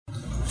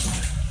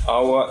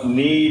our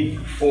need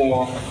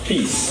for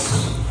peace.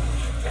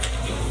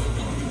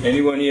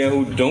 Anyone here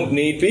who don't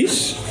need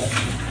peace?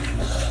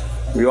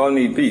 We all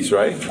need peace,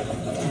 right?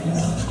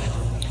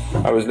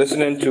 I was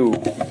listening to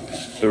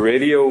the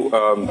radio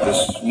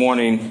this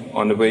morning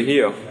on the way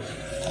here,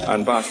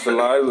 and Pastor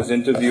Lyle was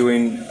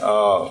interviewing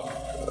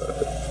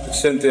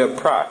Cynthia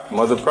Pratt,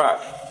 Mother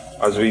Pratt,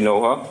 as we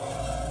know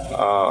her.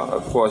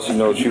 Of course, you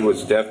know she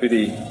was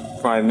Deputy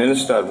Prime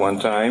Minister at one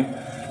time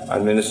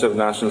and Minister of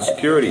National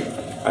Security.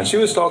 And she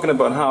was talking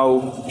about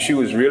how she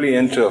was really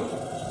into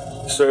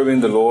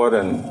serving the Lord,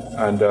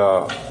 and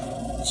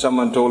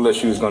someone told her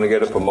she was going to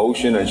get a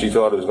promotion, and she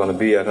thought it was going to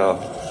be at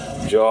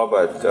her job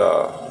at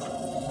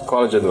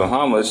College of the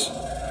Bahamas.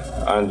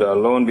 And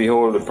lo and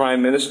behold, the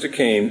Prime Minister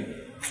came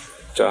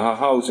to her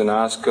house and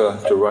asked her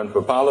to run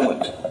for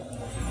Parliament.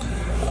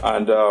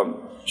 And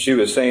she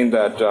was saying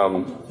that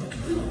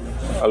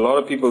a lot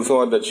of people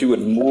thought that she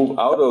would move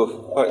out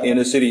of her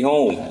inner city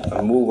home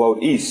and move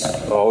out east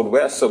or out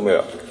west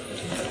somewhere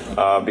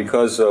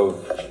because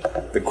of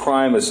the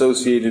crime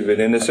associated with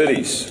inner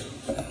cities.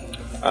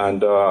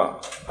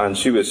 And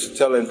she was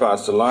telling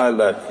Pastor Lyle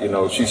that, you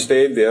know, she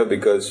stayed there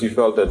because she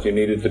felt that you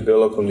needed to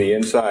build up from the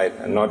inside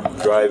and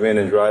not drive in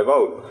and drive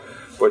out.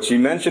 But she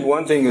mentioned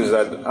one thing is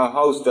that her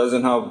house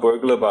doesn't have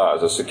burglar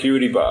bars or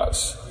security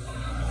bars.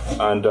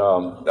 And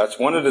that's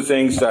one of the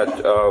things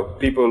that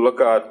people look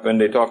at when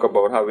they talk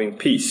about having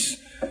peace.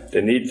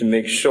 They need to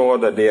make sure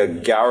that they are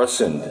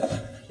garrisoned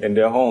in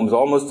their homes,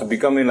 almost to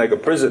becoming like a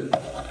prison.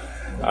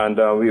 And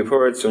we've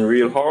heard some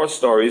real horror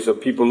stories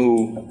of people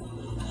who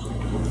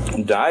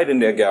died in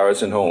their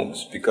garrison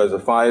homes because the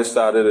fire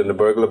started and the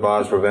burglar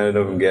bars prevented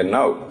them from getting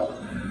out.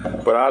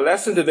 But our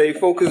lesson today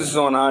focuses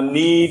on our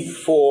need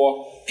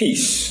for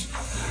peace.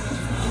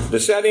 The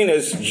setting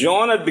is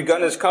John had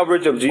begun his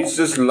coverage of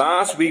Jesus'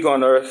 last week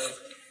on earth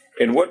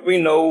in what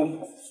we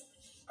know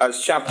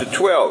as chapter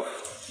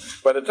 12.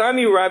 By the time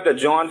he arrived at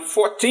John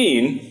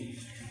 14,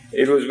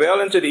 it was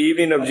well into the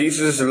evening of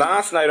Jesus'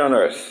 last night on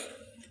earth.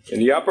 In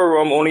the upper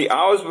room, only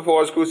hours before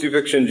his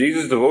crucifixion,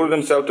 Jesus devoted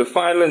himself to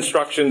final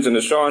instructions and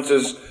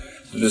assurances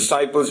the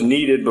disciples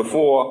needed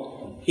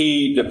before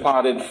he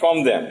departed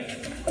from them.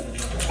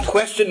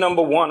 Question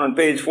number 1 on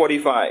page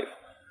 45.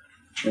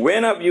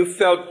 When have you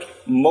felt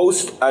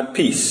most at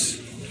peace?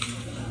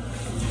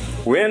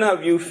 When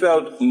have you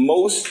felt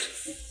most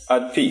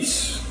at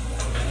peace?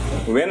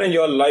 When in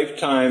your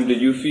lifetime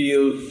did you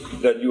feel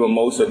that you were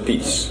most at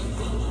peace?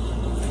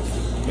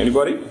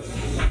 Anybody?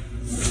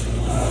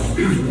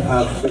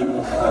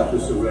 After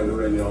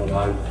surrendering your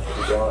life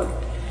to God.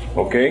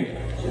 Okay.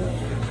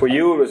 For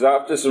you, it was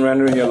after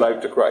surrendering your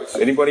life to Christ.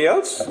 Anybody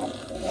else?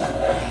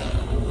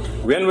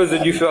 When was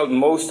it you felt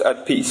most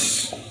at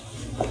peace?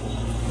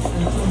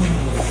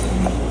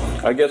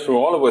 I guess for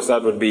all of us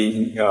that would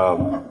be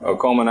a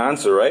common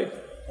answer, right?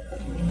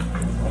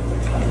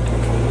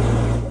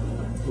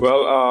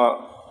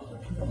 Well,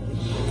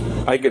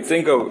 I could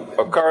think of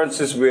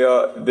occurrences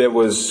where there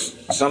was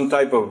some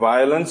type of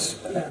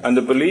violence and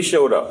the police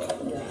showed up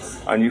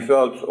and you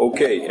felt,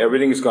 okay,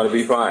 everything is going to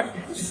be fine.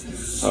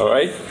 All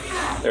right?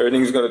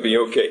 Everything is going to be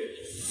okay.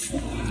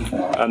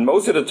 And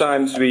most of the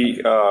times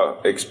we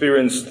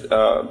experienced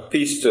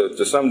peace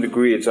to some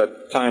degree. It's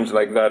at times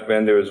like that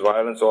when there is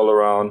violence all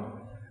around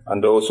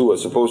and those who are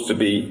supposed to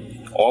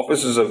be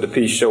officers of the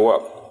peace show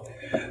up.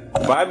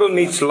 Bible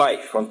Meets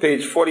Life on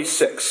page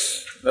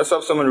 46. Let's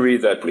have someone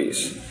read that,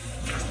 please.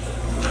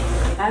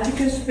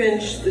 Atticus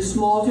Finch, the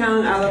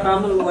small-town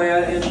Alabama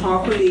lawyer in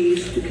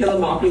Harper's To Kill a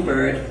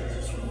Mockingbird,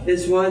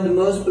 is one of the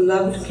most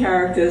beloved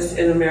characters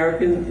in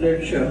American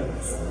literature.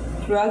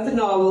 Throughout the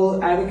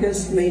novel,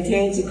 Atticus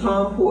maintains a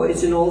calm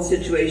poise in all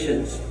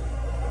situations,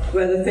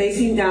 whether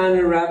facing down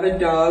a rabid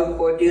dog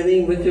or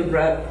dealing with a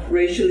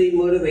racially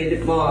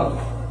motivated mob.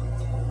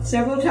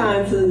 Several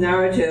times in the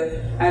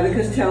narrative,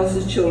 Atticus tells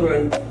his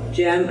children,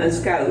 Jem and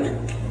Scout,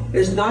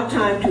 "It's not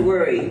time to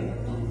worry."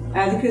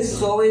 Atticus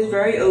is always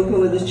very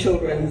open with his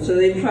children, so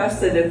they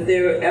trust that if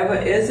there ever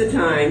is a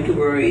time to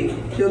worry,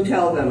 he'll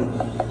tell them.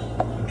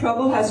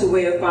 Trouble has a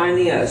way of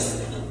finding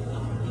us,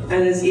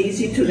 and it's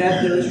easy to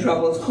let those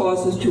troubles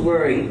cause us to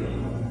worry.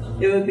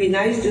 It would be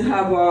nice to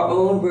have our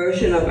own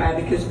version of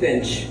Atticus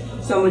Finch,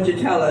 someone to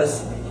tell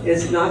us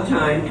it's not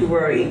time to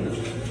worry.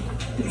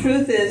 The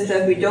truth is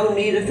that we don't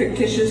need a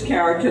fictitious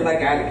character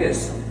like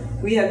Atticus.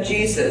 We have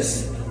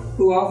Jesus,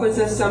 who offers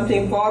us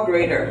something far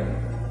greater.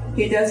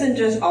 He doesn't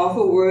just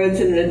offer words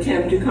in an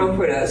attempt to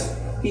comfort us.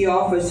 He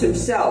offers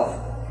himself.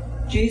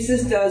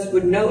 Jesus does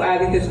what no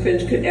Atticus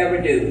Finch could ever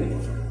do.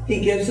 He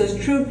gives us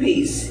true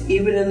peace,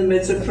 even in the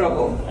midst of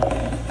trouble.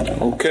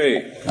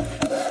 Okay.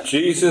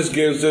 Jesus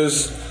gives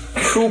us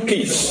true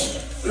peace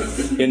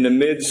in the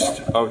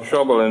midst of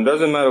trouble. And it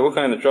doesn't matter what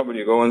kind of trouble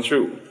you're going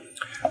through.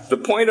 The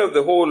point of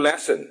the whole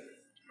lesson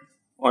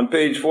on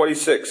page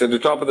 46, at the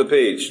top of the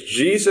page,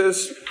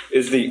 Jesus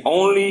is the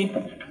only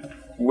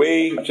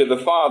way to the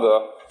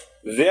Father.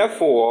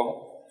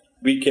 Therefore,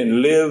 we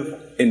can live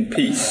in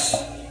peace.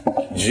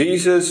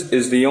 Jesus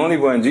is the only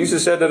one.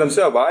 Jesus said that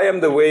himself, I am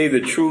the way, the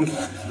truth,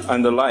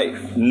 and the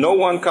life. No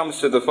one comes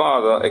to the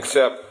Father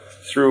except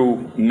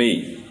through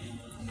me.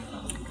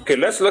 Okay,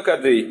 let's look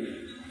at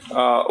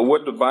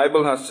what the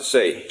Bible has to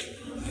say.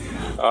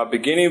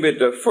 Beginning with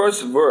the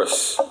first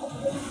verse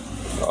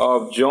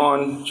of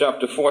John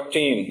chapter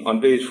 14 on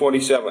page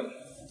 47.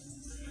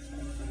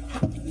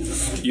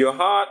 Your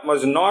heart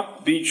must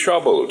not be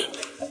troubled.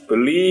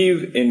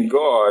 Believe in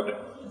God.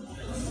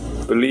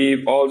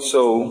 Believe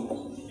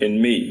also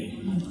in me.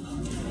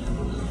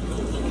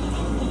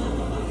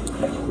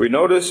 We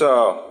notice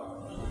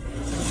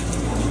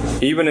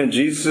even in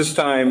Jesus'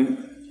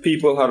 time,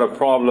 people had a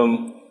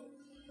problem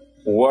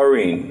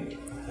worrying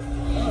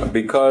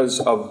because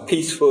of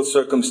peaceful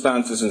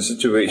circumstances and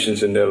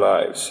situations in their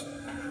lives.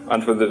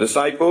 And for the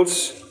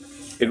disciples,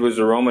 it was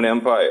the Roman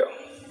Empire.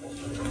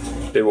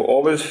 They were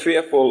always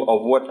fearful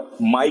of what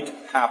might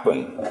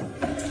happen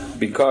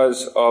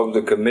because of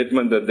the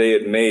commitment that they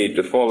had made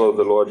to follow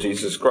the Lord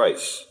Jesus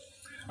Christ.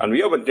 And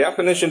we have a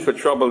definition for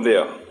trouble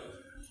there,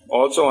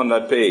 also on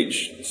that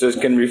page. It says,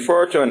 can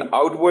refer to an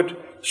outward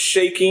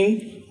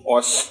shaking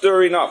or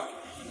stirring up,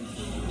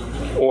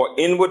 or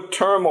inward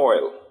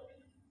turmoil,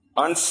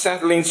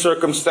 unsettling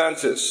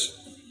circumstances,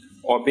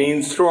 or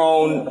being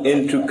thrown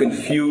into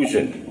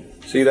confusion.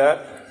 See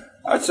that?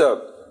 That's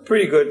a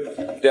pretty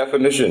good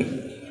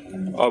definition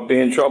of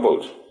being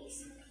troubled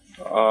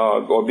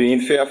or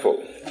being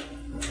fearful.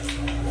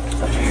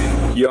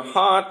 Your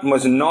heart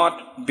must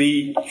not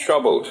be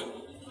troubled.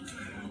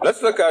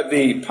 Let's look at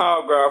the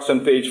paragraphs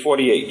on page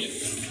 48.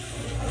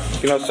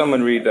 Can you have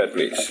someone read that,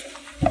 please?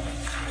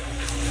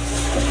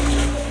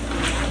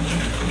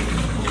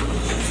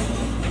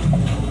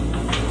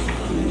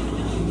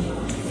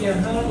 Your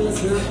heart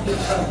must not be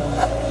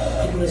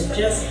troubled. It was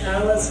just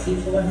hours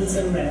before his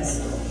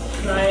arrest,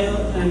 trial,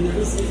 and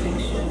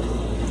crucifixion.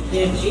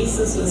 Yet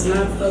Jesus was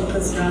not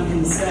focused on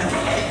himself.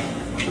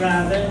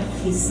 Rather,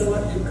 he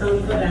sought to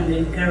comfort and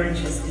encourage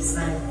his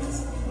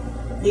disciples.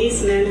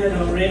 These men had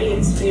already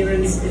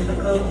experienced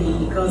difficulty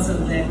because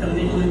of their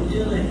commitment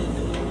to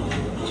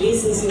him.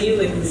 Jesus knew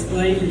it was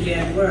going to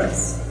get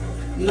worse,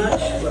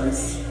 much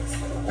worse.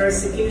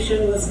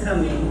 Persecution was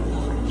coming.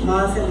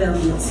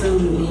 Martyrdom would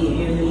soon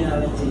be a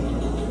reality.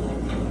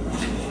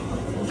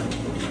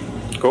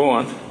 Go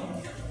on.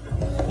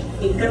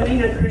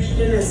 Becoming a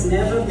Christian has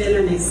never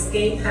been an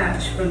escape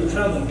hatch from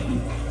trouble.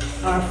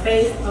 Our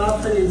faith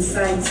often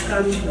incites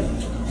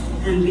conflict,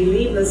 and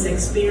believers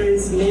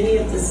experience many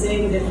of the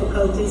same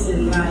difficulties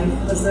in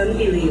life as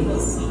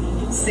unbelievers: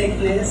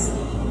 sickness,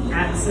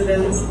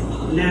 accidents,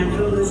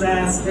 natural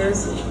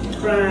disasters,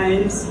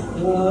 crimes,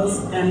 wars,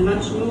 and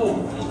much more.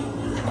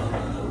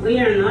 We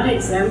are not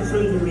exempt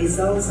from the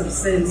results of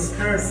sin's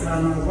curse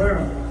on our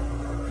world.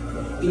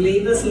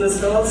 Believers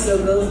must also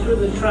go through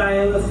the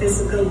trial of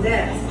physical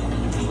death,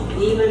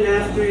 even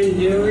after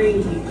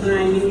enduring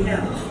declining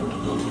health,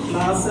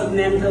 loss of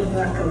mental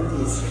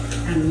faculties,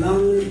 and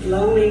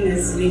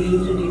loneliness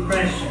leading to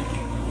depression.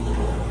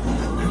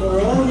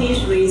 For all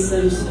these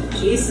reasons,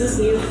 Jesus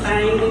knew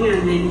finding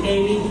and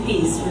maintaining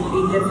peace would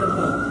be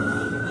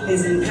difficult.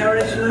 His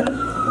encouragement,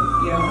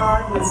 your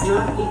heart must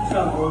not be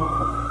troubled,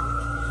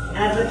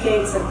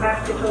 advocates a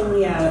practical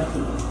reality,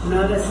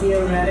 not a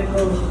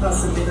theoretical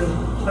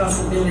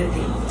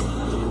possibility.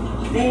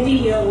 Maybe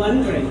you're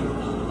wondering,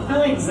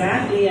 how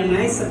exactly am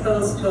I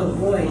supposed to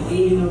avoid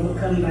being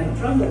overcome by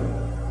trouble?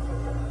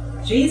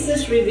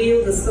 Jesus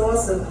revealed the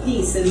source of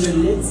peace in the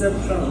midst of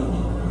trouble.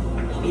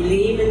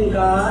 Believe in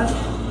God,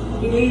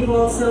 believe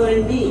also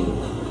in me.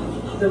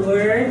 The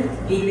word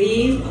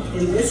believe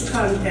in this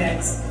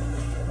context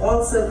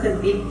also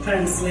could be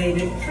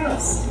translated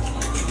trust.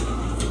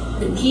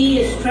 The key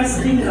is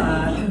trusting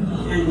God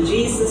and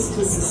Jesus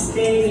to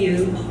sustain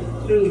you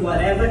through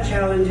whatever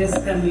challenges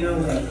come your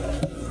way.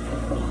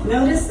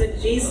 Notice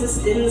that Jesus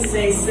didn't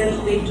say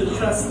simply to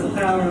trust the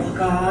power of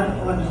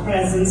God or the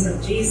presence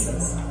of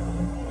Jesus.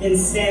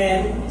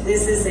 Instead,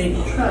 this is a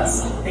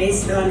trust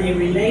based on a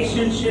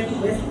relationship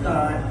with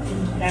God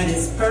that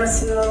is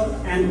personal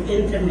and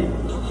intimate.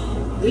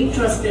 We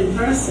trust in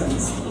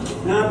persons,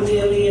 not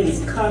merely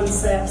in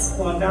concepts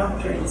or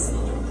doctrines.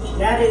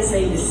 That is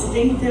a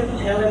distinctive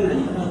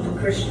element of the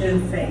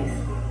Christian faith.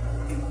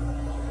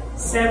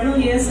 Several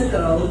years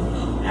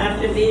ago,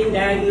 after being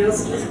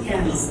diagnosed with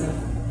cancer,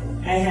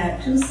 I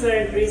had 2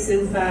 surgeries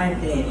in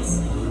 5 days.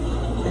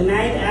 The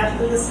night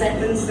after the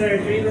second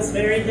surgery was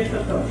very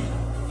difficult.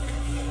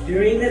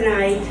 During the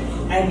night,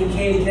 I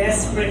became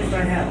desperate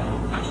for help.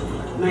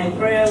 My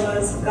prayer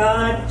was,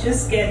 God,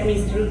 just get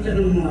me through to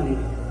the morning.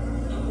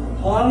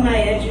 All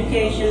my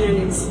education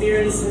and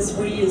experiences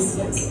were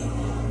useless.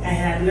 I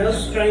had no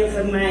strength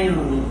of my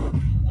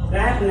own.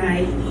 That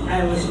night,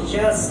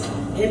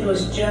 it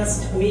was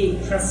just me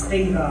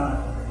trusting God,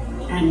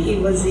 and He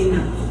was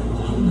enough.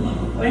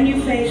 When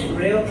you face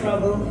real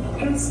trouble,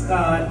 trust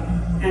God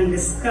and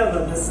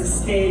discover the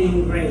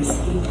sustaining grace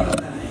He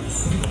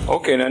provides.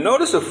 Okay, now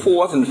notice the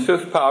 4th and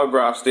 5th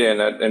paragraphs there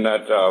in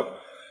that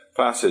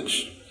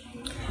passage.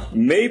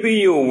 Maybe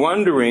you're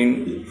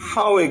wondering,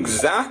 how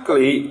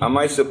exactly am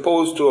I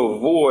supposed to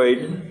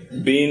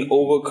avoid being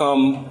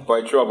overcome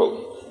by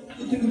trouble?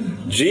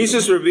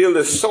 Jesus revealed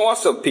the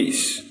source of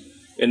peace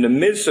in the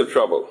midst of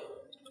trouble.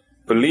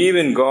 Believe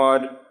in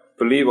God,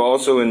 believe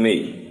also in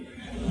me.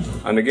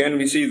 And again,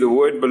 we see the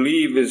word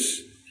believe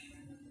is,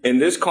 in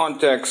this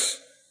context,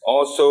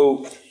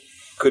 also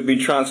could be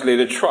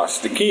translated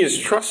trust. The key is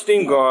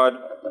trusting God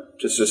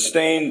to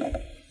sustain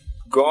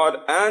God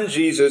and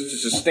Jesus to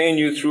sustain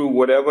you through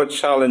whatever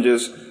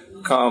challenges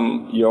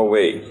come your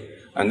way.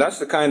 And that's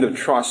the kind of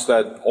trust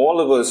that all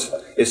of us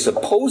is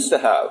supposed to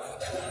have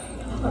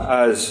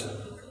as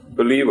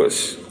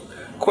believers.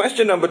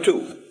 Question number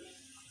 2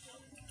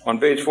 on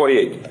page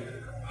 48.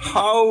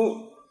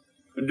 How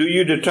do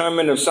you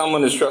determine if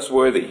someone is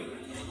trustworthy?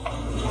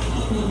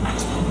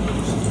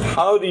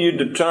 How do you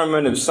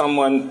determine if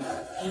someone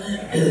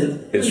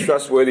is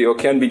trustworthy or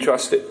can be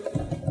trusted?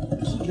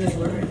 Keep their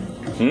word.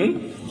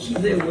 Keep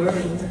their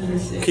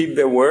word. Keep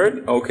their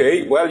word?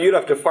 Okay. Well, you'd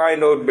have to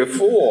find out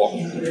before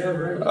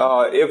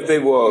if they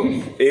were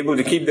able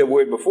to keep their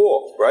word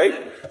before, right?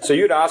 So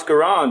you'd ask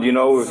around,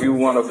 if you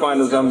want to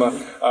find someone,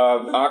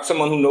 ask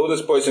someone who knows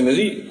this person.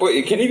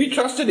 Can he be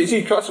trusted? Is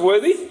he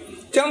trustworthy?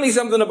 Tell me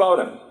something about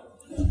him.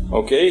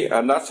 Okay,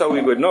 and that's how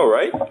we would know,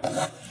 right?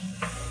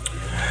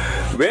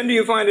 When do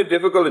you find it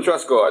difficult to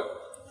trust God?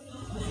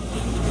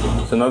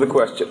 It's another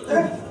question.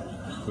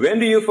 When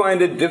do you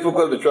find it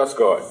difficult to trust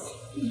God?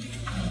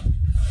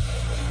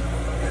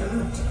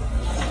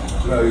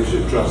 Well, you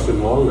should trust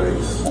him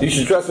always. You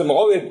should trust him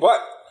always,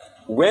 but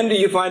when do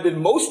you find it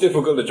most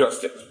difficult to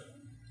trust him?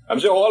 I'm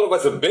sure all of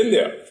us have been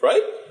there,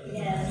 right?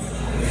 Yes.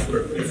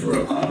 If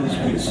we're honest,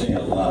 we say a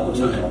lot of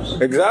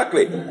times.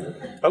 Exactly.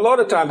 A lot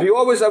of times. We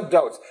always have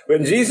doubts.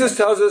 When Jesus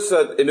tells us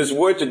that in his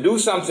word to do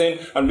something,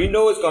 and we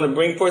know it's going to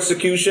bring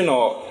persecution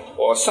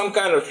or some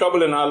kind of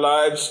trouble in our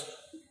lives,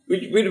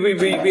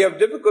 we have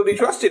difficulty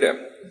trusting him.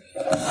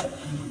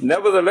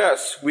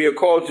 Nevertheless, we are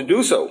called to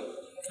do so.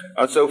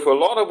 And so for a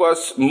lot of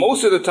us,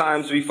 most of the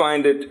times we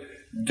find it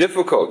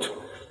difficult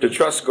to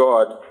trust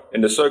God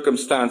in the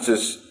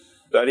circumstances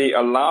that he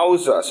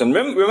allows us. And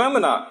remember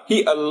now,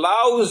 he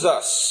allows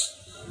us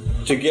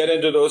to get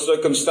into those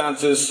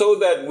circumstances so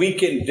that we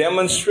can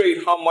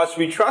demonstrate how much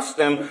we trust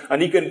him,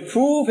 and he can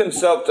prove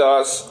himself to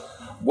us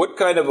what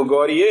kind of a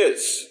God he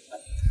is.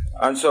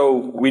 And so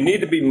we need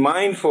to be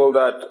mindful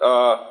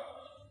that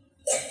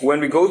when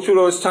we go through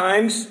those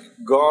times,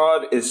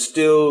 God is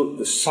still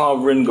the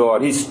sovereign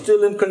God. He's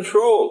still in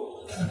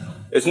control.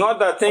 It's not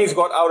that things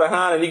got out of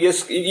hand and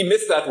he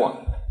missed that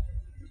one.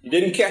 He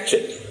didn't catch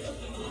it.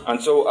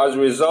 And so as a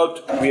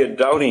result, we are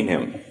doubting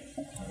him.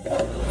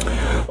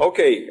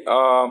 Okay.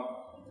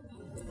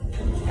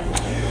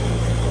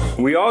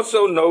 We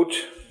also note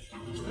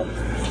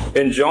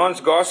in John's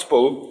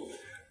Gospel,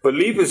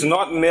 belief is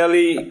not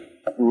merely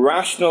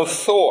rational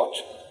thought,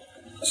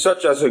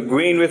 such as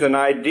agreeing with an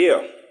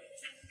idea.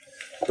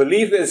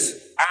 Belief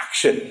is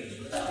action.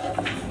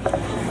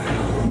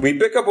 We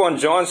pick up on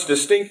John's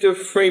distinctive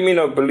framing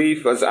of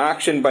belief as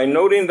action by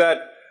noting that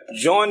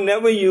John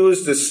never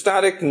used the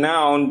static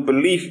noun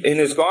belief in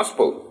his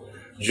gospel.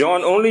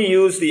 John only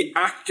used the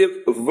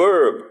active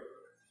verb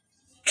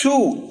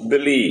to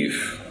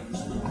believe.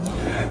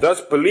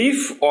 Thus,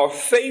 belief or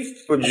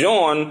faith for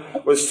John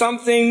was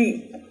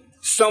something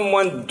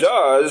someone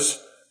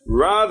does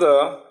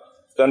rather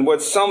than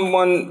what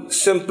someone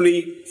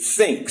simply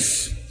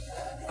thinks.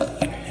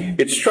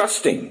 It's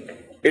trusting.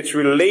 It's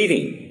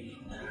relating.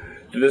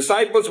 The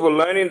disciples were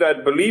learning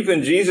that belief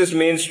in Jesus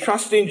means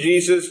trusting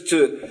Jesus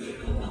to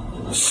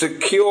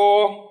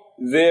secure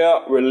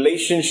their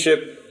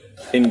relationship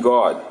in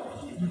God.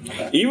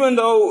 Even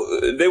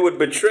though they would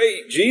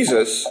betray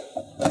Jesus,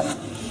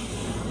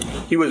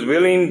 he was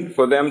willing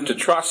for them to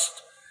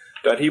trust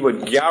that he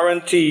would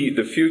guarantee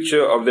the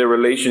future of their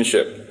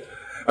relationship.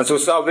 And so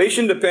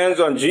salvation depends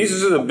on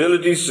Jesus'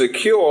 ability to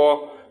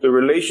secure the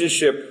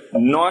relationship,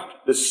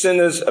 not the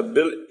sinner's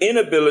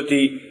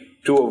inability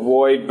to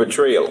avoid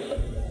betrayal.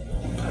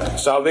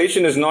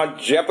 Salvation is not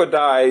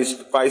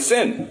jeopardized by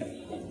sin.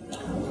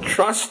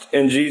 Trust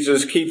in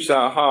Jesus keeps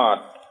our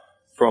heart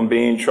from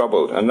being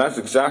troubled. And that's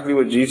exactly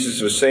what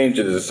Jesus was saying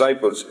to the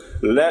disciples.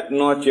 Let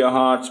not your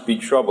hearts be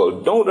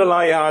troubled. Don't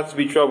allow your hearts to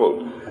be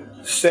troubled.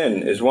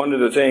 Sin is one of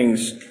the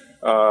things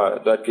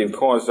that can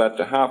cause that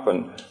to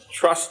happen.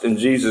 Trust in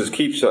Jesus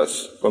keeps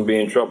us from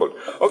being troubled.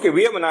 Okay,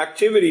 we have an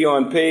activity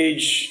on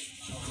page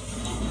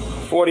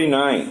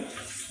 49. It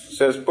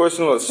says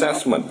personal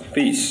assessment,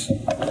 peace.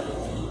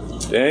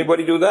 Did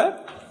anybody do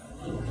that?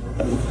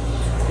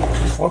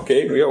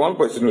 Okay, we have one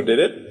person who did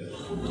it.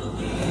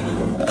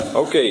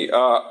 Okay,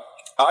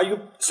 are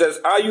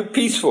you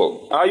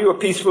peaceful? Are you a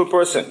peaceful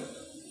person?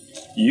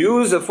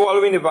 Use the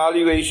following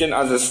evaluation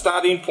as a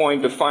starting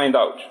point to find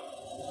out.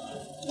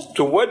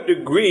 To what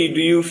degree do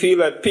you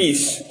feel at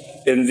peace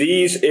in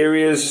these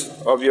areas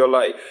of your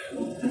life?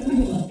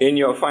 In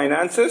your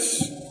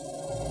finances?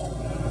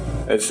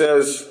 It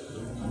says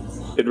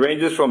it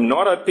ranges from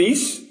not at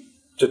peace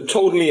to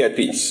totally at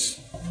peace.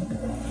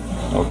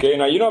 Okay,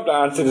 now you don't have to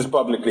answer this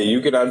publicly.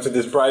 You can answer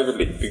this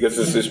privately because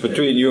this is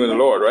between you and the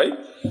Lord, right?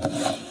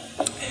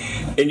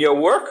 In your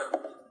work,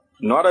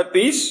 not at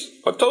peace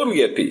or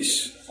totally at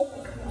peace?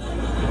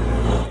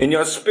 In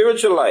your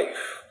spiritual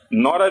life,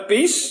 not at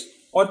peace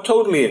or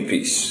totally in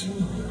peace?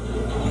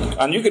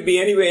 And you could be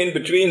anywhere in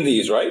between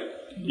these, right?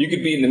 You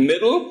could be in the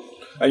middle,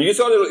 and you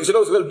saw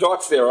those little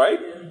dots there, right?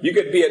 You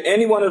could be at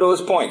any one of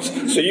those points.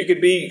 So you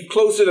could be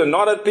closer to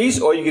not at peace,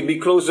 or you could be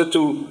closer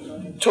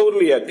to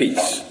totally at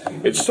peace.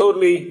 It's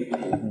totally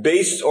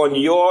based on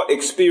your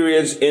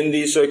experience in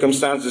these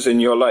circumstances in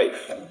your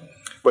life.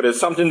 But it's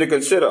something to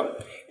consider.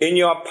 In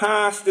your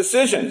past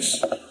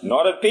decisions,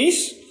 not at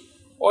peace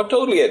or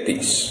totally at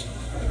peace?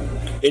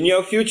 In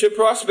your future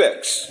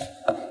prospects,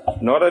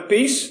 not at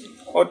peace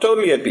or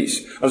totally at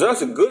peace? And so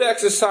that's a good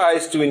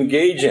exercise to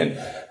engage in,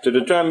 to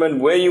determine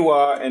where you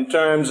are in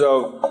terms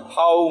of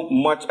how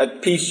much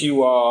at peace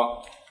you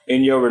are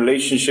in your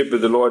relationship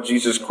with the Lord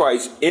Jesus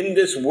Christ in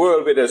this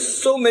world where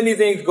there's so many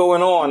things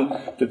going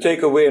on to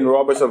take away and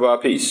rob us of our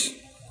peace.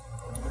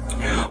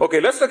 Okay,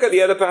 let's look at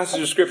the other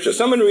passage of Scripture.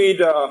 Someone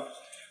read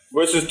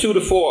verses 2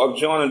 to 4 of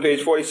John on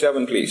page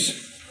 47,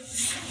 please.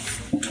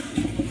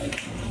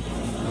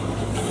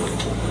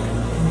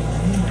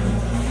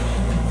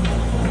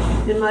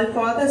 In my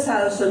Father's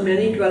house are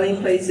many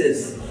dwelling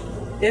places.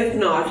 If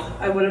not,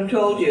 I would have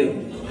told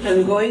you.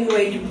 I'm going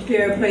away to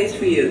prepare a place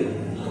for you.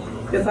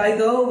 If I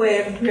go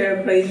away and prepare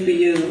a place for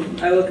you,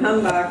 I will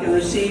come back and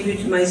receive you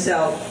to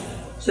myself,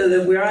 so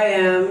that where I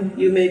am,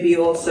 you may be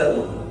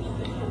also.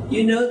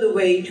 You know the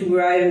way to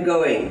where I am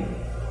going.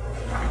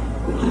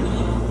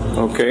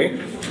 Okay.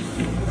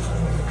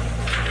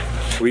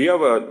 We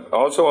have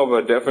also have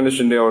a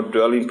definition there of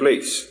dwelling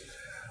place.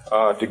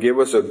 To give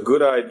us a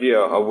good idea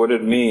of what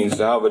it means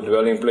to have a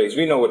dwelling place.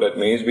 We know what that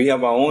means. We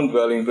have our own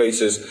dwelling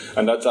places,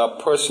 and that's our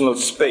personal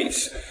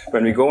space.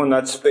 When we go in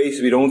that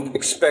space, we don't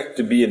expect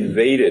to be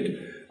invaded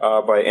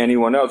by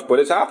anyone else. But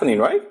it's happening,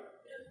 right?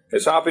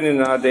 It's happening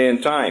in our day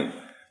and time.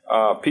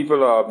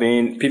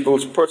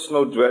 People's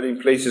personal dwelling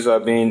places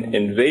are being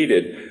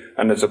invaded,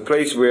 and it's a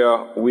place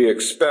where we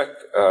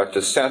expect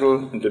to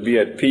settle and to be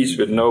at peace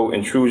with no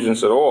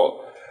intrusions at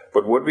all.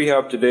 But what we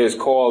have today is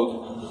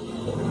called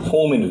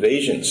home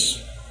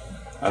invasions.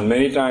 And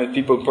many times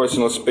people's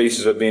personal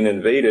spaces are being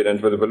invaded.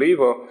 And for the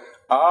believer,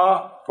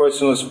 our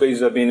personal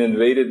spaces are being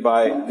invaded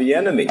by the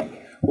enemy,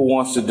 who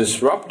wants to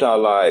disrupt our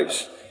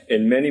lives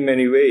in many,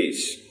 many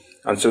ways.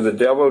 And so the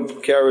devil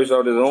carries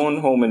out his own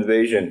home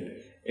invasion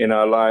in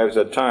our lives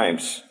at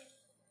times.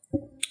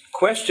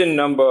 Question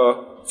number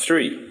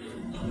 3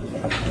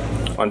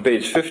 on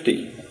page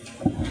 50.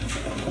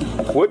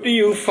 What do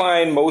you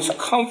find most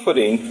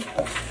comforting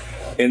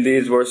in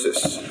these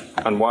verses,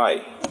 and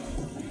why?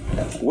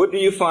 What do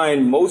you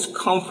find most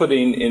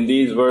comforting in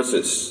these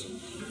verses,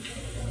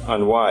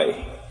 and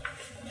why?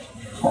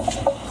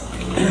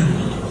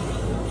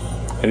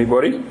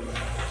 Anybody?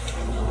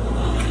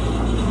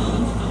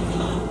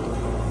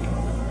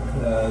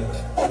 That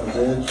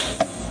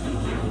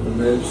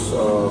amidst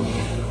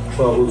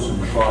troubles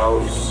and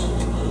trials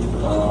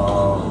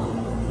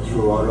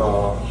throughout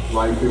our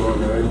life here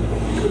on earth,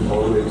 we can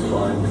always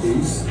find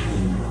peace in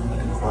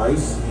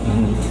Christ,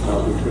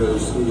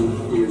 because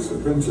He is the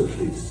Prince of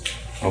Peace.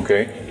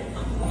 Okay.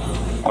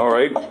 All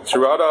right.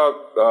 Throughout our,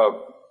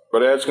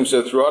 Brother Edgecombe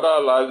said, throughout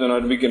our lives on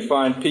earth, we can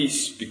find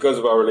peace because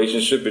of our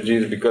relationship with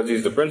Jesus, because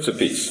He's the Prince of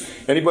Peace.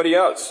 Anybody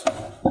else?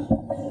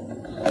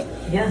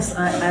 Yes,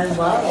 I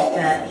love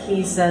that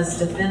he says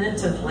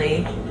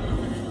definitively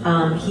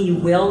he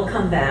will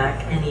come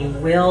back and He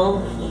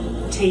will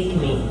take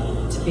me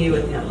to be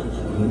with Him.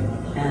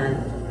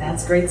 And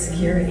that's great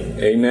security.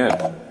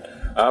 Amen.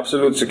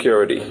 Absolute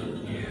security.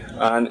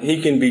 And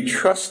He can be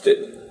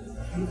trusted.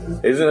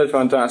 Isn't it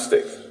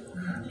fantastic?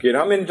 Okay,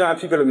 how many times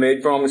people have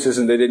made promises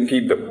and they didn't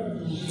keep them?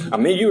 I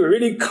mean, you were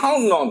really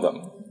counting on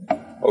them.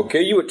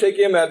 Okay, you would take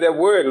Him at their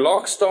word,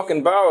 lock, stock,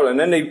 and barrel, and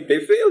then they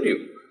failed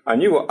you.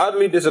 And you were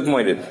utterly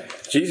disappointed.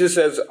 Jesus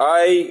says,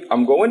 I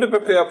am going to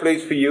prepare a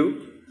place for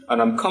you,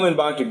 and I'm coming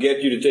back to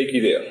get you, to take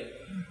you there.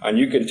 And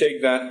you can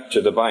take that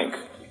to the bank,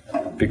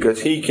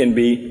 because He can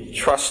be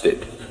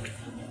trusted.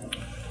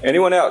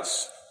 Anyone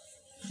else?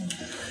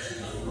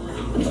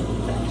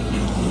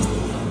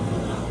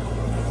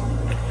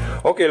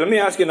 Okay, let me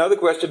ask you another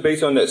question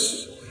based on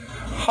this.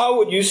 How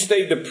would you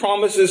state the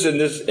promises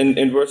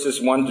in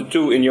verses 1 to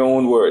 2 in your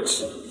own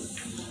words?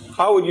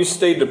 How would you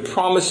state the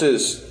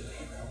promises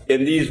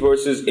in these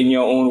verses in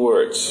your own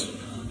words?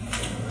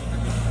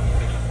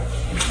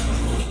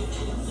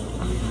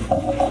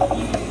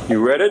 You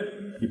read it?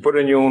 You put it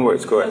in your own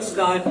words. Go ahead. Trust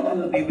God and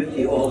He'll be with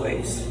you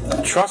always.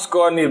 Trust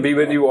God and He'll be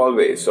with you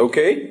always.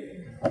 Okay?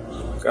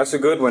 That's a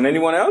good one.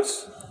 Anyone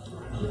else?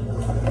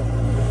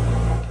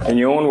 In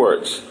your own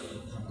words.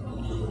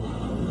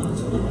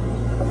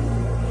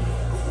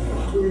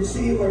 To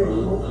receive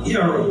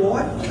your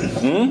reward.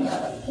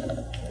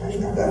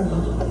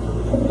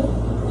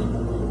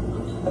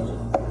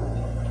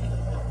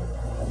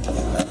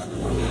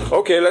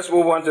 Okay, let's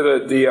move on to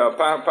the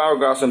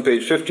paragraphs on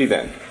page 50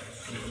 then.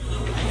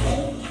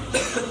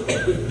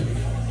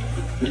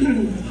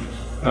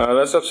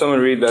 Let's have someone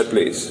read that,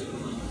 please.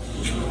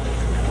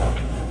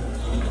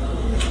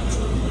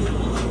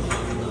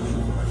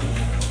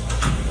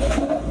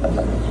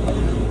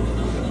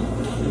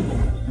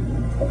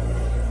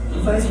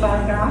 First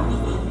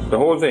paragraph. The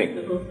whole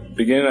thing,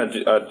 beginning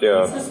at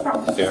Jesus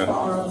promised his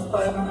followers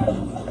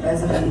permanent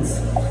residence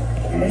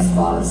in his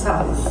father's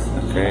house.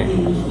 Okay.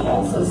 He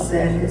also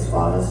said his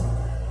father's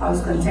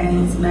house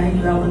contains many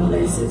dwelling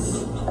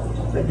places.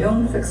 But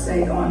don't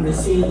fixate on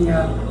receiving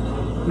a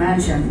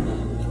mansion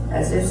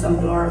as if some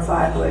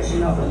glorified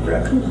version of a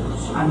brick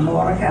and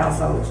mortar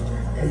castle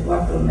is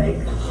what will make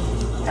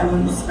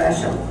heaven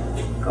special.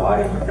 God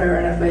is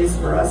preparing a place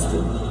for us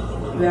to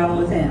dwell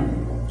with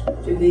him,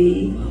 to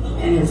be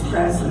in his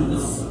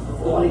presence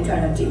for all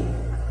eternity.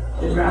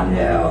 The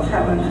grandeur of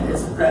heaven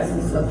is the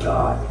presence of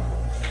God.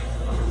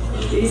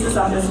 Jesus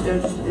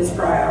understood this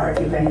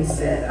priority when he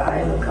said,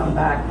 I will come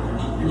back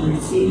and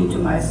receive you to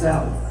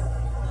myself.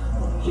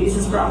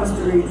 Jesus promised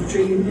to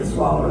retrieve his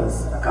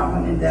followers,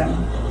 accompany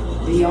them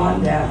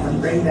beyond death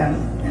and bring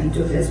them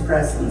into his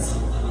presence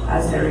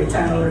as their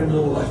eternal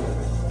reward.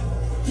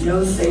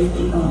 No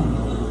safety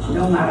home,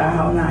 no matter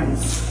how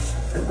nice,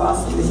 could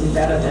possibly be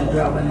better than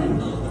dwelling in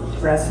the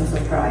presence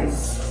of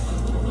Christ.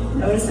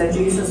 Notice that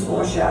Jesus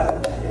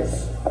foreshadowed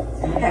his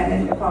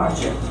impending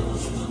departure.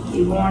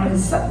 He warned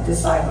his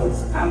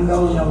disciples, I'm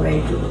going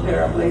away to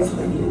prepare a place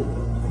for you.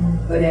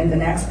 But in the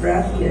next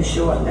breath, he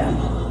assured them,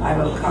 I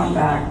will come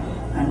back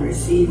and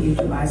receive you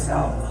to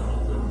myself.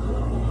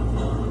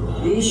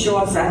 These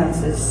short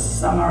sentences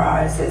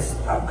summarize his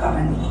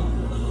upcoming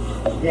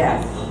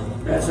death,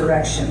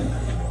 resurrection,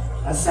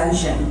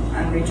 ascension,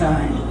 and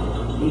return,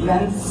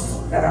 events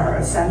that are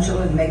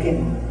essential in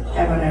making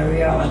heaven a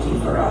reality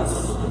for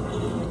us.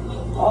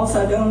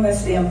 Also, don't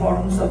miss the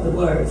importance of the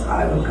words,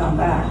 I will come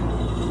back.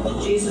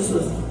 Jesus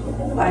was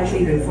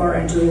likely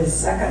referring to his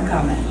second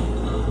coming,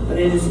 but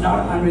it is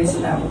not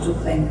unreasonable to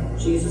think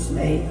Jesus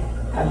may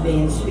have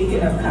been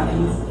speaking of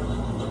coming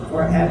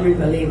for every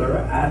believer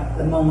at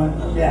the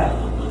moment of death.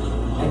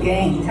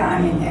 Again,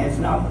 timing is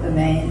not the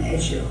main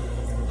issue.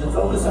 The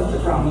focus of the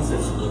promise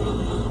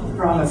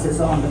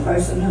is on the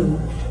person who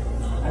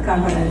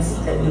accompanies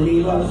the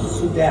believers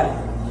to death,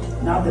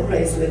 not the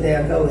place where they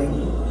are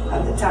going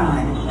at the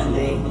time when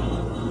they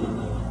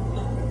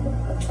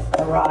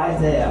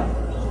arrive there.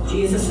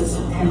 Jesus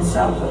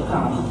himself will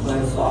come for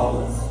his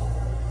followers.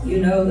 You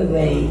know the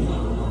way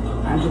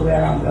and to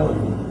where I'm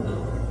going.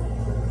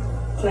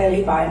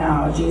 Clearly by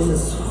now,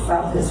 Jesus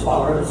felt his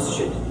followers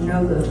should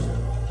know the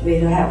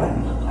way to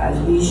heaven, as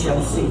we shall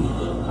see.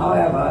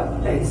 However,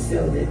 they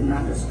still didn't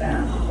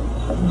understand.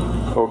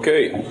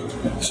 Okay,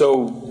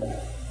 so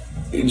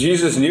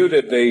Jesus knew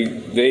that they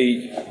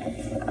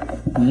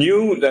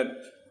knew that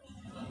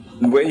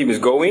where he was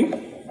going.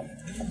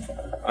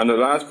 And the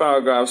last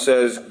paragraph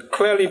says,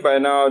 clearly by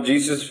now,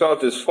 Jesus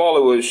felt his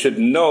followers should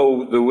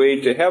know the way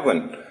to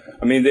heaven.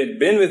 I mean, they'd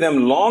been with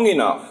him long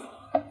enough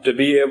to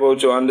be able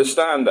to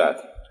understand that.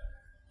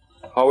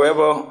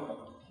 However,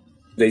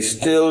 they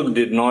still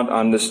did not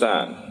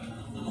understand.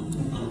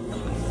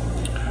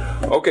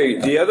 Okay,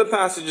 the other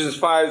passages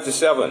 5 to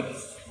 7.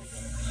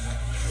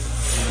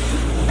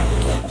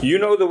 You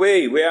know the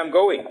way where I'm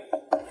going.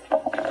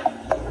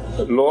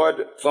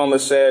 Lord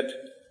Thomas said,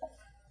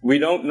 we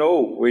don't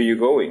know where you're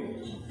going.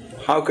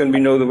 How can we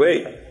know the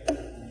way?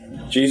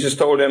 Jesus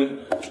told him,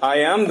 I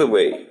am the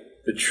way,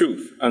 the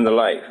truth, and the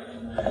life.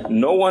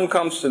 No one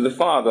comes to the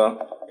Father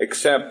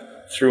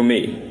except through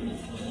me.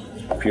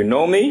 If you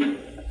know me,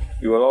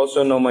 you will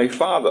also know my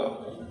Father.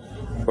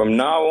 From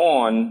now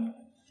on,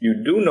 you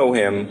do know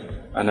him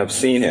and have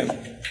seen him.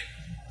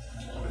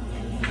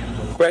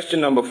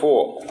 Question number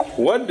 4.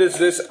 What does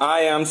this I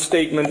am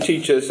statement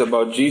teach us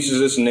about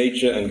Jesus'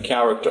 nature and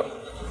character?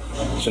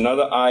 It's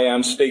another I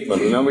am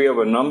statement. Remember, we have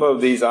a number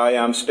of these I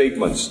am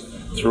statements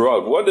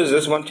throughout. What does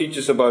this one teach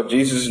us about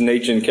Jesus'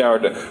 nature and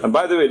character? And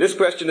by the way, this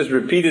question is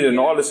repeated in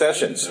all the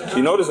sessions.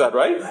 You notice that,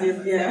 right?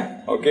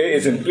 Yeah. Okay,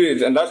 it's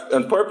included, and that's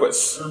on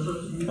purpose.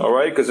 All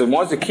right, because it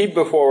wants to keep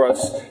before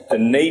us the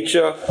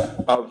nature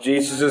of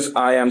Jesus'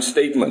 I am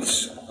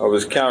statements of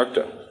his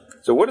character.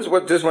 So what does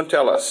this one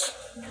tell us?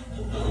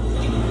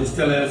 This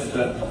tells us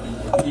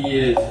that he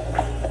is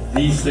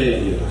the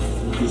Savior.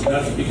 He's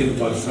not speaking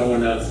about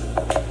someone else.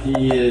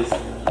 He is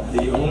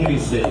the only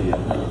Savior.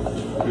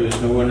 There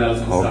is no one else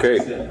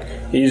besides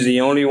him. He's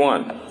the only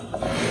one.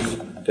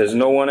 There's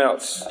no one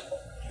else.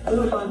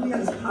 He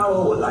has power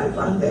over life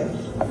and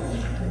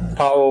death.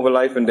 Power over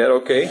life and death,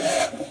 okay.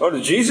 Oh,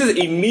 Jesus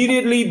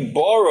immediately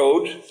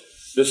borrowed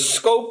the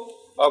scope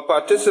of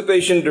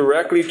participation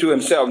directly to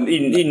himself.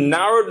 He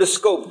narrowed the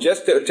scope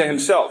just to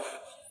himself.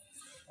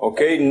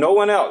 Okay, no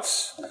one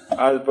else.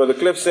 As Brother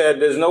Cliff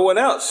said, there's no one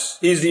else.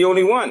 He's the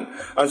only one.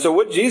 And so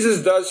what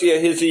Jesus does here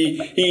is he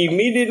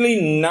immediately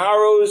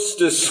narrows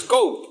the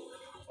scope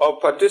of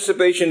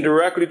participation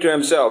directly to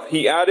himself.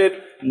 He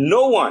added,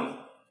 no one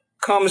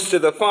comes to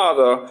the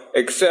Father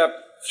except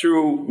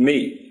through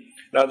me.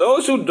 Now,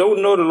 those who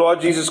don't know the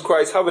Lord Jesus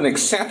Christ have an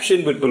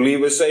exception with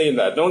believers saying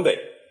that, don't they?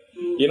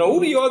 You know,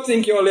 who do y'all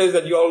think y'all is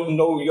that y'all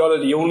know y'all are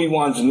the only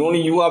ones and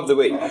only you have the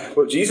way?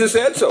 Well, Jesus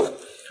said so.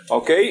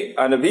 Okay?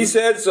 And if he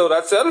said so,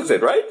 that settles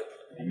it, right?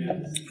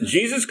 Amen.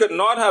 Jesus could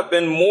not have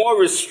been more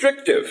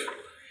restrictive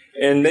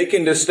in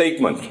making this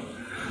statement.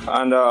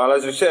 And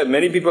as I said,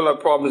 many people have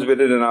problems with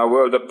it in our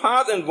world. The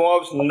path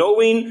involves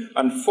knowing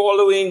and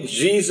following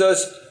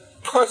Jesus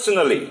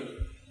personally.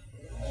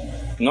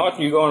 Not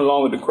you going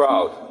along with the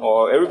crowd.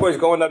 Or everybody's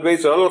going that way,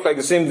 so I look like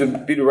it seems to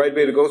be the right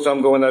way to go, so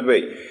I'm going that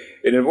way.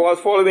 It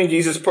involves following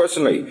Jesus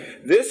personally.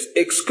 This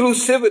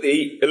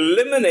exclusivity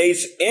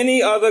eliminates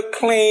any other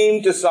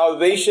claim to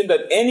salvation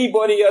that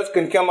anybody else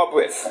can come up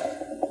with.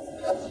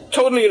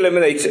 Totally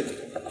eliminates it.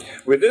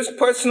 With this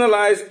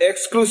personalized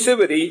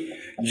exclusivity,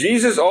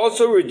 Jesus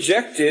also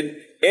rejected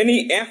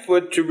any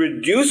effort to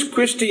reduce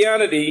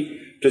Christianity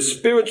to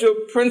spiritual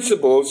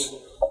principles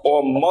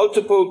or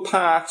multiple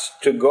paths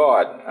to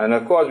God. And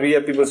of course, we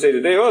have people say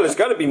today, oh, there's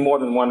got to be more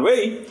than one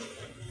way.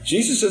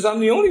 Jesus says, I'm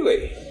the only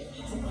way.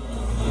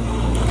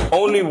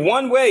 Only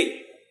one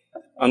way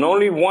and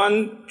only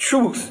one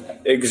truth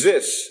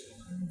exists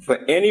for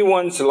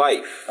anyone's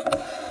life,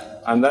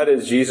 and that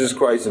is Jesus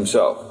Christ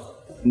himself.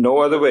 No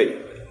other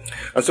way.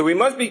 And so we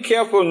must be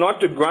careful not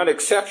to grant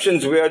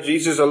exceptions where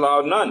Jesus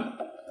allowed none,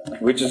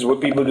 which is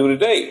what people do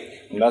today.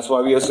 And that's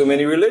why we have so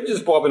many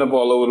religions popping up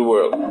all over the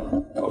world.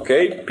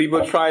 Okay?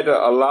 People try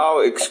to allow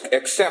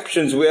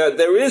exceptions where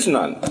there is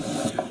none.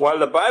 While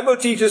the Bible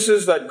teaches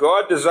us that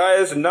God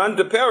desires none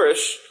to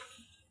perish,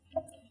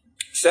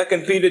 2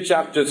 Peter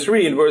chapter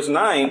 3 and verse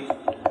 9,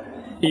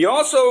 he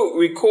also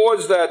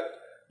records that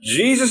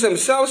Jesus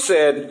himself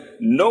said,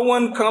 no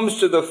one comes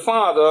to the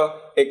Father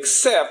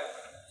except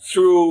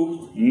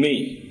through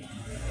me.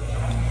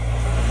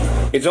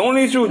 It's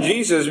only through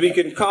Jesus we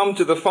can come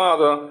to the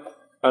Father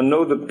and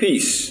know the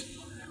peace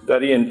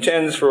that he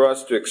intends for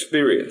us to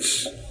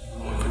experience.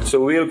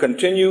 So we'll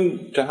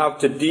continue to have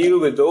to deal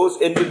with those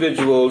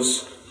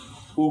individuals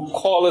who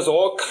call us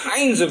all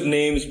kinds of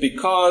names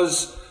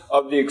because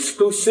of the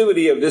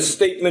exclusivity of this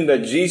statement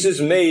that Jesus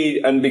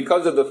made and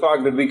because of the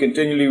fact that we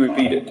continually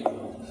repeat it.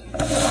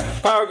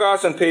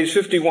 Paragraphs on page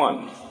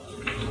 51.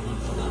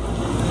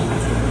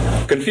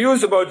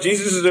 Confused about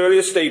Jesus'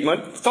 earlier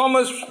statement,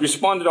 Thomas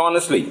responded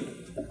honestly,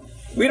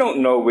 we don't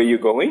know where you're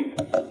going.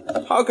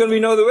 How can we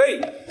know the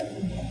way?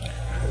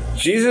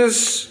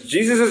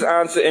 Jesus'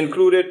 answer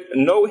included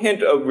no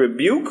hint of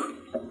rebuke.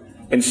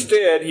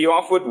 Instead, he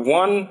offered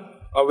one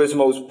of his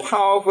most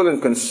powerful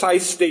and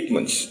concise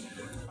statements.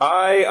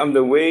 I am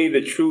the way,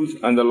 the truth,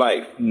 and the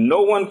life.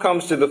 No one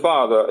comes to the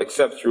Father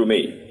except through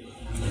me.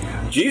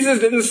 Jesus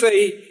didn't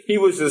say he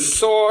was the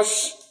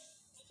source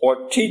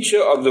or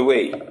teacher of the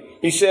way.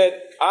 He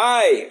said,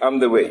 I am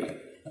the way.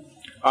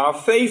 Our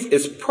faith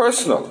is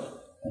personal.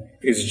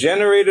 It's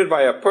generated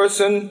by a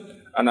person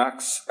and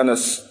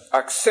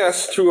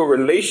access through a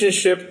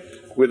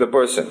relationship with a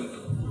person.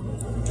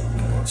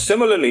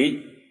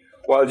 Similarly,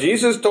 while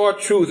Jesus taught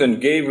truth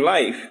and gave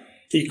life,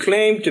 he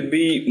claimed to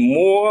be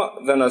more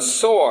than a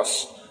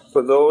source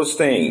for those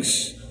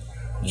things.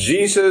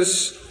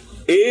 Jesus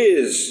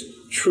is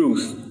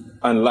truth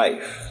and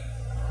life.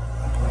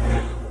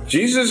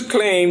 Jesus'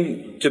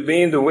 claim to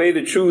being the way,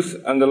 the truth,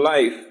 and the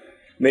life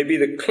may be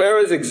the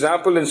clearest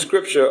example in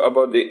Scripture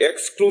about the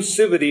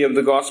exclusivity of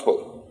the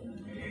gospel.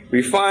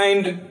 We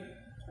find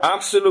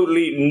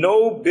absolutely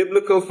no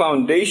biblical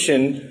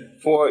foundation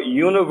for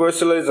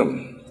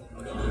universalism,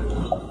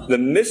 the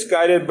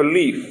misguided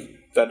belief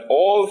that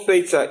all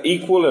faiths are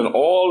equal and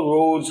all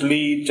roads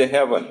lead to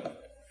heaven.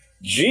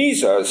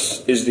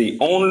 Jesus is the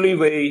only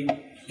way,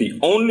 the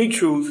only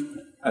truth,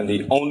 and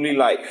the only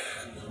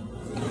life.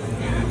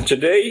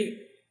 Today,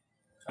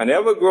 an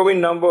ever-growing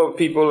number of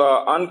people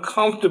are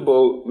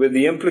uncomfortable with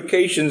the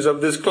implications of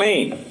this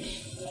claim.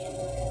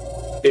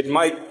 It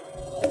might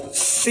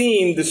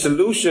seem the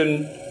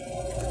solution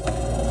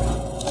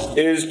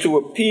is to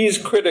appease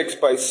critics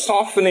by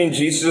softening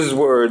Jesus'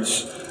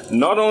 words,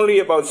 not only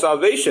about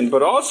salvation,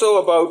 but also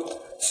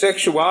about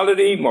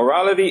sexuality,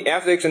 morality,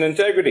 ethics, and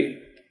integrity.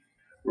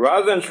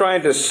 Rather than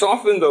trying to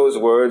soften those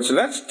words,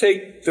 let's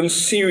take them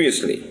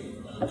seriously.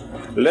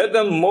 Let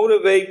them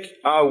motivate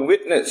our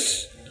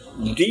witness,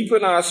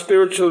 deepen our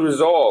spiritual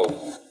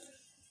resolve,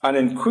 and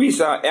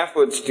increase our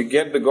efforts to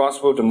get the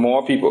gospel to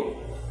more people.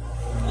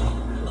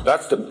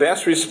 That's the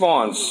best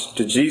response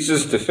to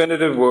Jesus'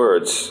 definitive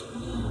words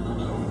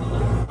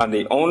and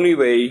the only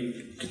way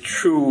to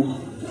true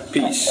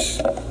peace.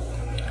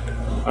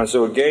 And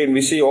so again,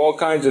 we see all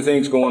kinds of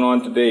things going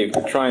on today.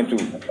 We're trying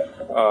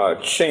to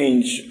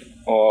change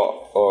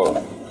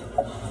or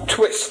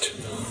twist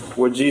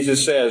what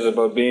Jesus says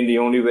about being the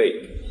only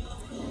way.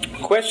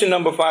 Question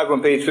number 5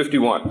 on page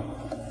 51.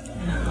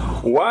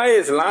 Why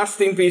is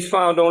lasting peace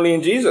found only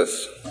in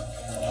Jesus?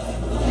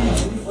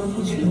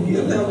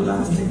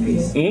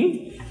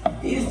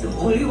 He's the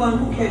only one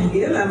who can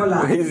give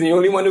everlasting. He's the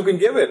only one who can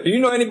give it. Do you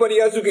know anybody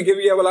else who can give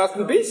you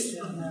everlasting peace?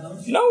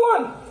 No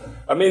one.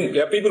 I mean,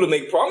 there are people who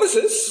make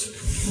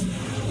promises,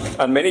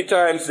 and many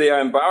times they are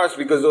embarrassed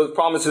because those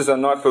promises are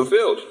not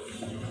fulfilled.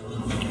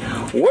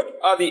 What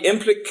are the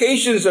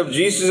implications of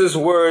Jesus'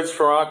 words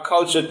for our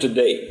culture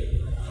today?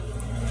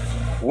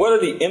 What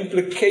are the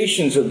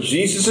implications of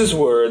Jesus'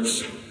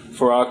 words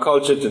for our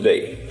culture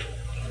today?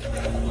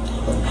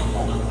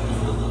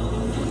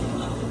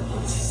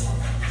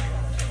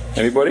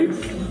 Anybody?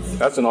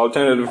 That's an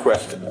alternative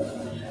question.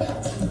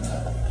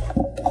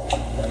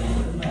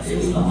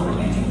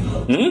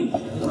 You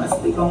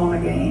must be born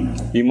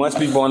again. You must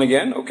be born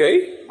again,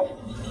 okay?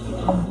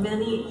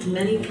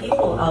 Many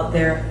people out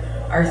there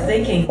are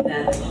thinking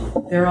that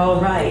they're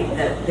all right,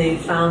 that they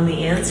found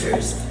the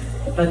answers,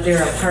 but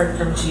they're apart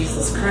from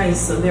Jesus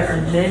Christ. So there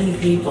are many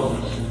people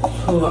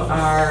who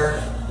are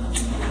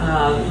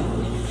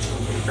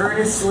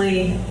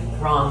earnestly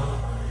wrong,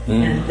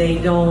 and they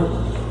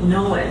don't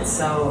know it.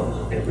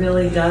 So it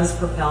really does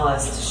propel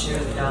us to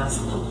share the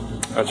gospel.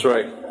 That's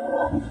right.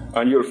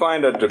 And you'll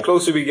find that the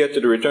closer we get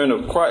to the return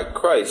of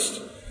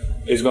Christ,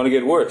 it's going to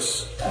get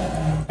worse.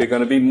 There are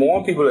going to be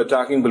more people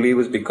attacking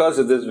believers because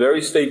of this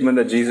very statement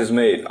that Jesus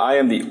made. I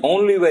am the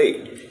only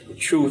way,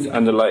 truth,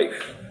 and the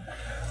life.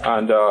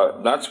 And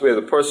that's where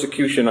the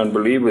persecution on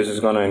believers is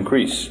going to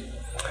increase.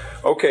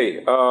 Okay,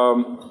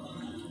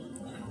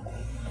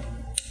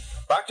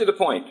 back to the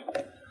point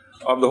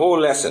of the whole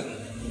lesson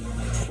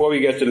before we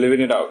get to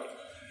living it out.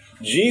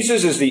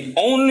 Jesus is the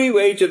only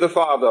way to the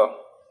Father.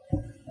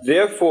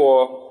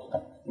 Therefore,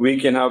 we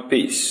can have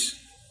peace.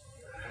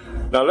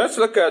 Now let's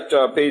look at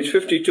page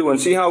 52 and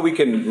see how we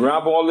can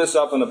wrap all this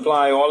up and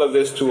apply all of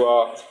this to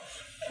our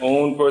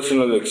own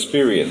personal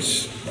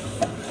experience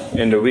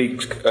in the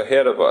week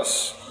ahead of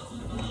us.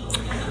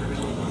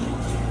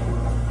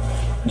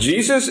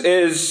 Jesus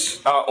is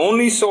our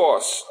only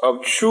source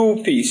of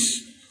true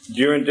peace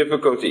during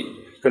difficulty.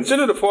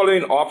 Consider the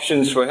following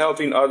options for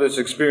helping others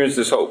experience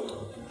this hope.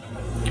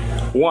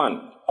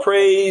 1.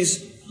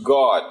 Praise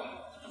God.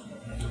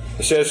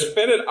 It says,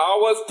 spend an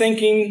hour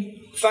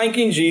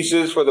thanking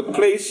Jesus for the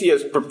place He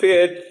has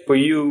prepared for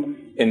you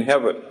in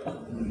heaven.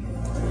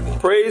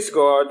 Praise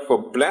God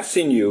for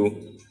blessing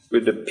you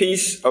with the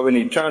peace of an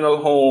eternal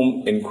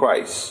home in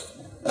Christ.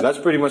 And that's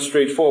pretty much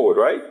straightforward,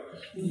 right?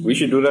 We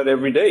should do that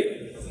every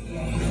day.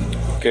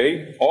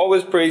 Okay?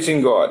 Always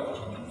praising God.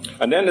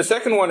 And then the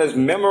second one is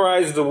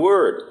memorize the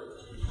Word.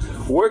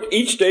 Work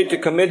each day to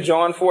commit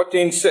John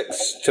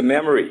 14:6 to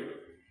memory.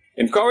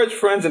 Encourage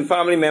friends and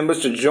family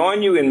members to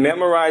join you in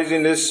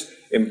memorizing this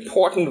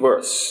important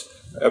verse.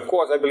 Of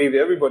course, I believe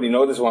everybody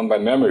knows this one by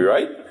memory,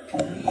 right?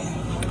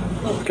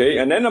 Okay,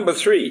 and then number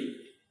 3.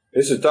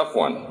 This is a tough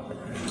one.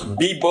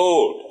 Be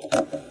bold.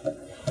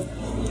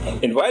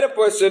 Invite a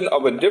person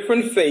of a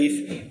different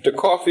faith to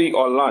coffee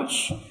or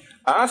lunch.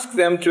 Ask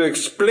them to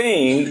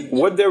explain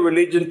what their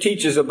religion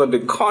teaches about the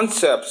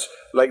concepts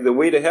like the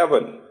way to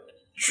heaven,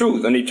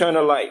 truth, and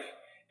eternal life.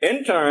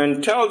 In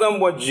turn, tell them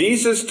what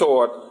Jesus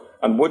taught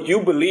and what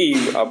you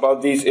believe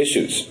about these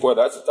issues. Well,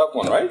 that's a tough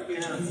one, right?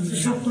 Yeah.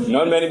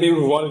 Not many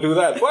people want to do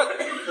that.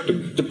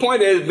 But the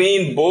point is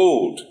being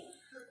bold.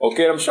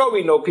 Okay, I'm sure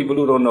we know people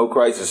who don't know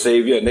Christ as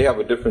Savior and they have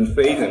a different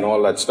faith and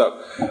all that stuff.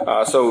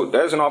 So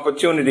there's an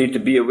opportunity to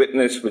be a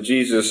witness for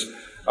Jesus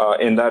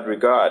in that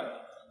regard.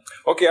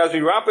 Okay, as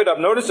we wrap it up,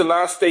 notice the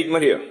last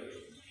statement here.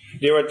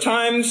 There are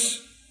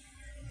times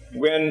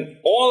when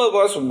all of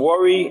us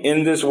worry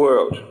in this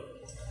world.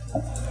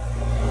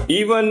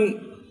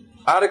 Even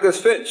Atticus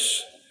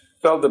Finch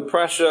felt the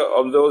pressure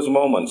of those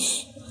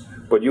moments.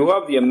 But you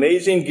have the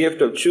amazing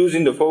gift of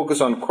choosing to focus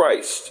on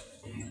Christ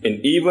in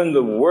even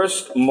the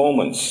worst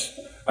moments.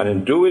 And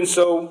in doing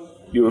so,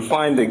 you will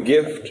find the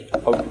gift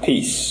of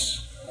peace.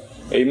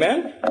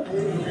 Amen?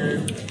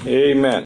 Amen.